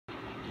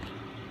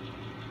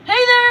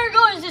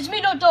it's me,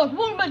 Dog.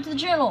 Welcome back to the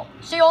channel.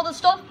 See all this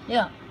stuff?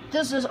 Yeah,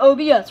 this is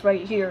OBS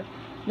right here.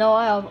 Now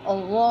I have a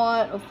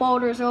lot of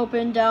folders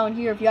open down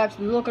here. If you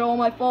actually look at all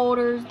my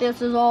folders,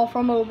 this is all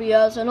from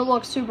OBS, and it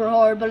looks super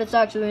hard, but it's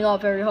actually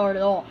not very hard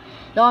at all.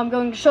 Now I'm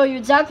going to show you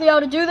exactly how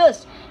to do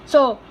this.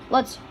 So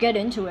let's get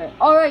into it.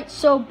 Alright,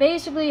 so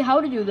basically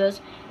how to do this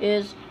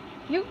is,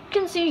 you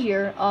can see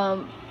here,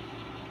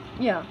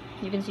 yeah,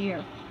 you can see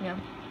here, yeah,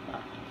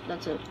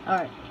 that's it.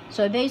 Alright,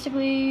 so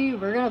basically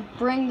we're gonna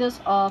bring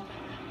this up.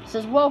 It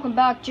says welcome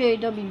back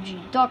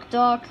JWG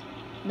Duck.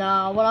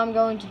 Now what I'm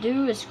going to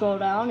do is scroll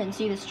down and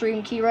see the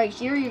stream key right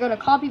here. You're gonna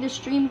copy the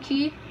stream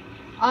key.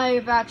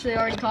 I've actually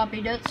already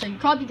copied it, so you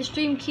copy the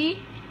stream key,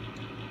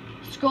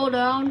 scroll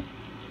down,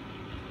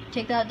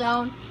 take that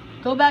down,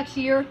 go back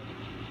here,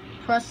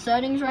 press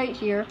settings right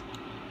here,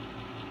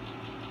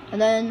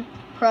 and then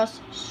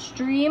press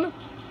stream,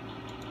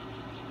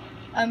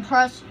 and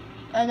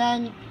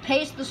then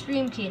paste the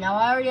stream key. Now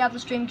I already have the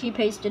stream key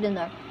pasted in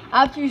there.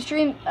 After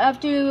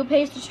you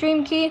paste the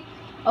stream key,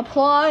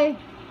 apply,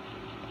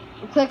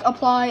 click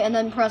apply, and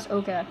then press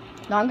OK.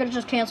 Now I'm gonna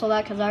just cancel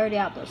that because I already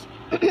have this.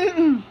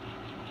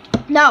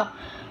 Now,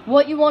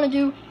 what you want to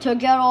do to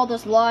get all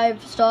this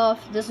live stuff,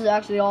 this is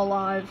actually all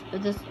live,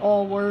 this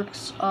all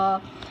works,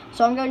 so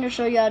I'm going to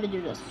show you how to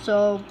do this.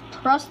 So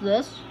press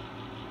this,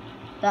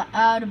 that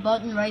add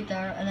button right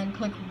there, and then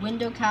click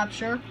window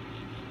capture,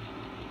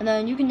 and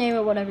then you can name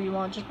it whatever you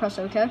want, just press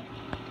OK.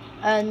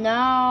 And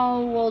now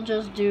we'll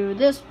just do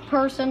this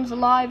person's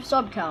live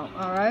sub count,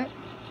 alright?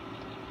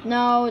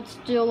 Now it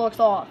still looks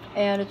off,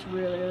 and it's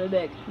really, really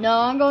big.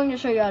 Now I'm going to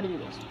show you how to do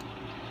this.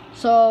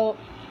 So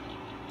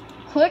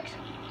click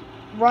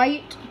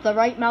the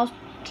right mouse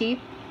key,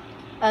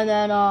 and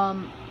then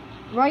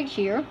right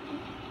here,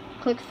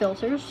 click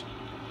filters,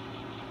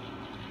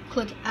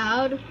 click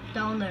add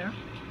down there,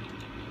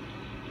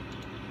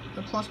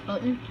 the plus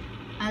button,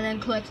 and then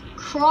click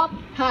crop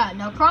pad.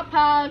 Now crop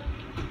pad,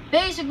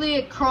 basically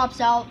it crops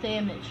out the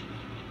image.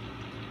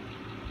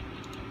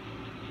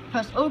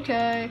 Press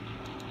OK.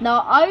 Now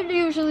I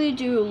usually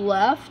do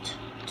left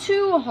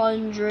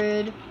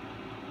 200,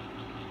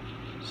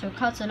 so it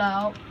cuts it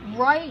out,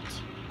 right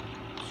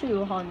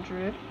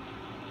 200,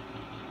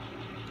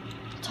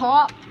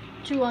 top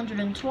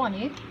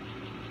 220,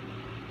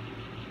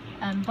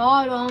 and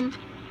bottom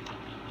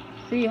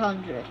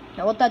 300.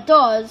 Now what that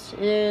does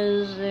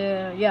is,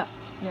 yeah,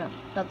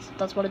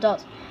 that's what it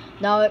does.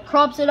 Now it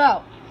crops it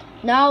out.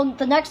 Now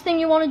the next thing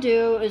you want to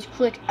do is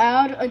click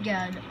add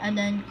again, and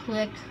then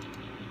click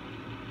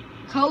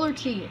color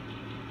key.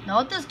 Now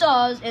what this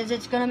does is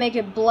it's gonna make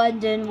it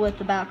blend in with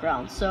the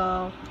background.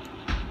 So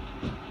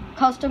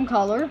custom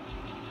color,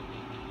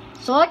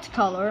 select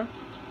color,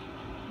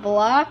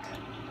 black,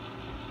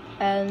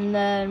 and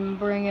then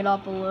bring it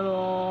up a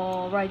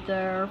little right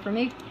there for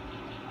me,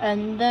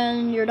 and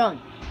then you're done.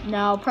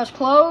 Now press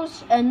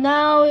close, and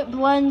now it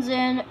blends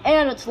in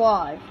and it's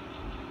live.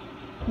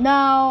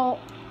 Now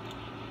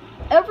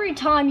every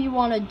time you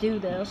want to do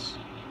this,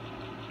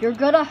 you're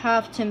gonna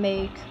have to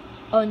make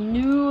a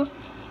new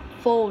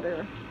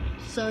folder.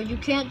 So you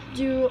can't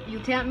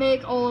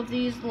make all of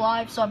these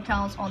live sub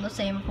counts on the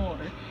same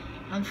folder.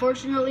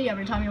 Unfortunately,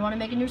 every time you want to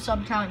make a new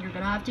sub count, you're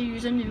gonna have to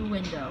use a new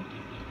window,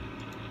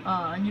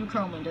 a new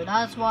Chrome window.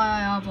 That's why I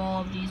have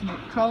all of these new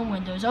Chrome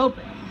windows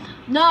open.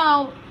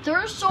 Now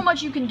there's so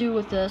much you can do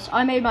with this.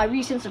 I made my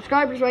recent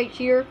subscribers right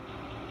here.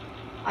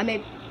 I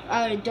made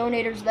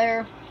donators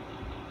there.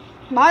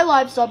 My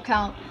live sub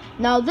count.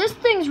 Now this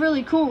thing's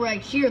really cool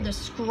right here,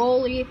 this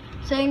scrolly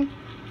thing.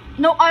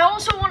 No, I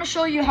also want to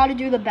show you how to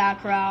do the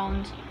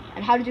background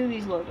and how to do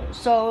these logos.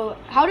 So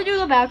how to do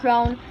the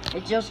background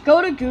is just go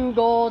to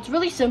Google, it's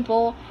really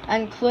simple,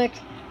 and click,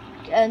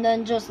 and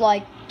then just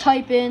like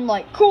type in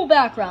like cool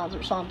backgrounds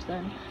or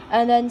something,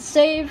 and then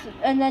save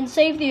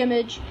the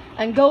image,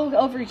 and go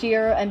over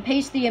here and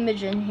paste the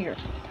image in here.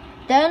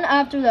 Then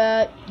after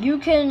that, you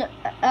can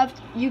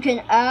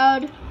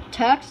add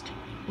text,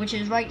 which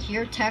is right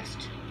here,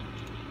 text,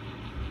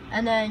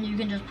 and then you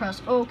can just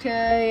press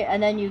OK,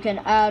 and then you can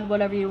add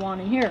whatever you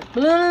want in here.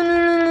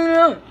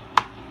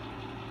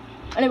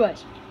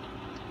 Anyways,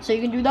 so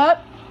you can do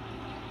that,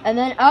 and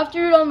then after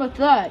you're done with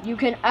that, you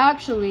can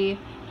actually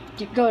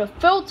go to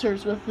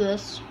filters with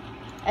this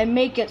and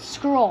make it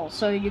scroll.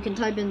 So you can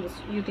type in this,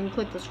 you can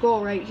click the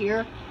scroll right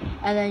here,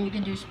 and then you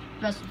can do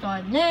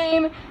specify the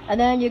name, and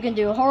then you can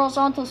do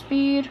horizontal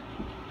speed,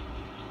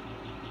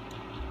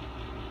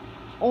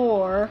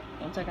 or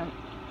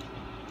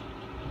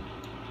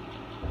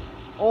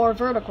or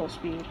vertical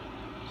speed.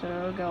 So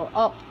it'll go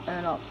up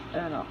and up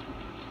and up.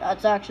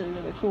 That's actually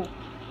really cool.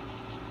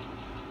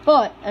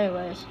 But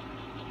anyways,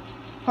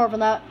 apart from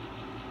that,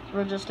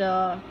 we'll just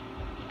get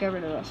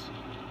rid of this.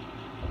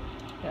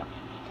 Yeah.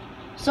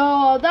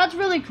 So that's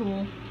really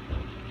cool.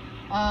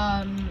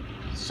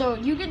 So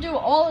you can do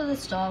all of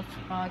this stuff,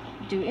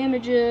 do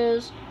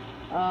images,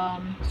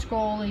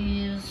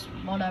 scrollies,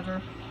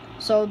 whatever.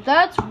 So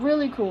that's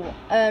really cool,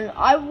 and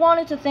I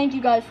wanted to thank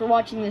you guys for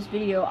watching this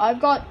video. I've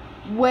got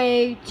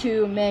way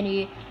too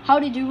many how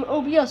to do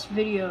OBS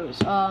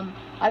videos.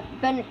 I've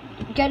been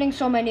getting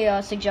so many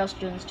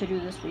suggestions to do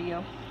this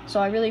video, so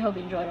I really hope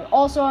you enjoyed it.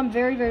 Also, I'm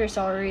very, very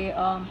sorry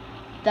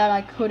that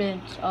I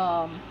couldn't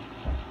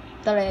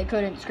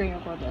screen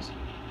record this.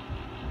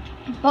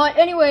 But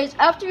anyways,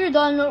 after you're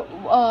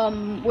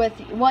done with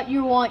what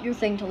you want your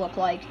thing to look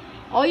like,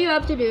 all you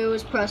have to do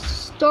is press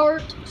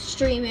start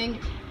streaming.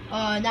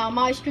 Now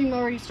my stream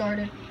already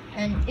started,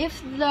 and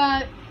if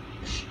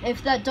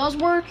that does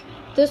work,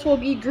 this will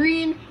be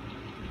green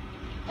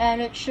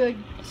and it should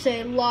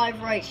say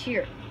live right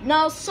here.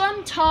 Now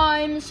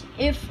sometimes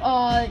if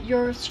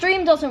your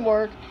stream doesn't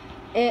work,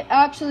 it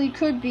actually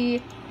could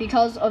be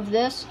because of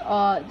this,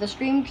 the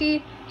stream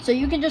key. So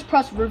you can just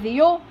press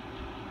reveal,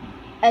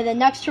 and then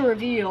next to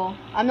reveal,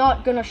 I'm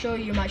not gonna show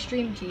you my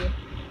stream key,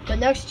 but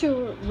next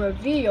to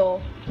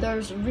reveal,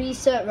 there's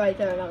reset right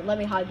there. Now let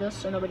me hide this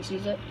so nobody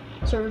sees it.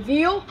 So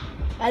reveal,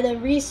 and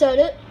then reset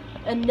it,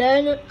 and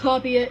then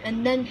copy it,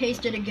 and then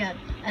paste it again,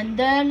 and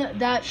then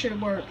that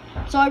should work.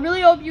 So I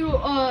really hope you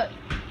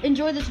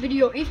enjoyed this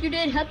video. If you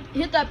did,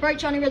 hit that bright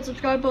shiny red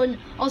subscribe button.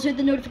 Also hit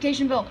the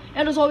notification bell,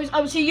 and as always,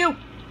 I will see you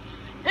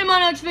in my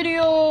next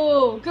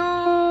video.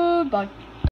 Goodbye.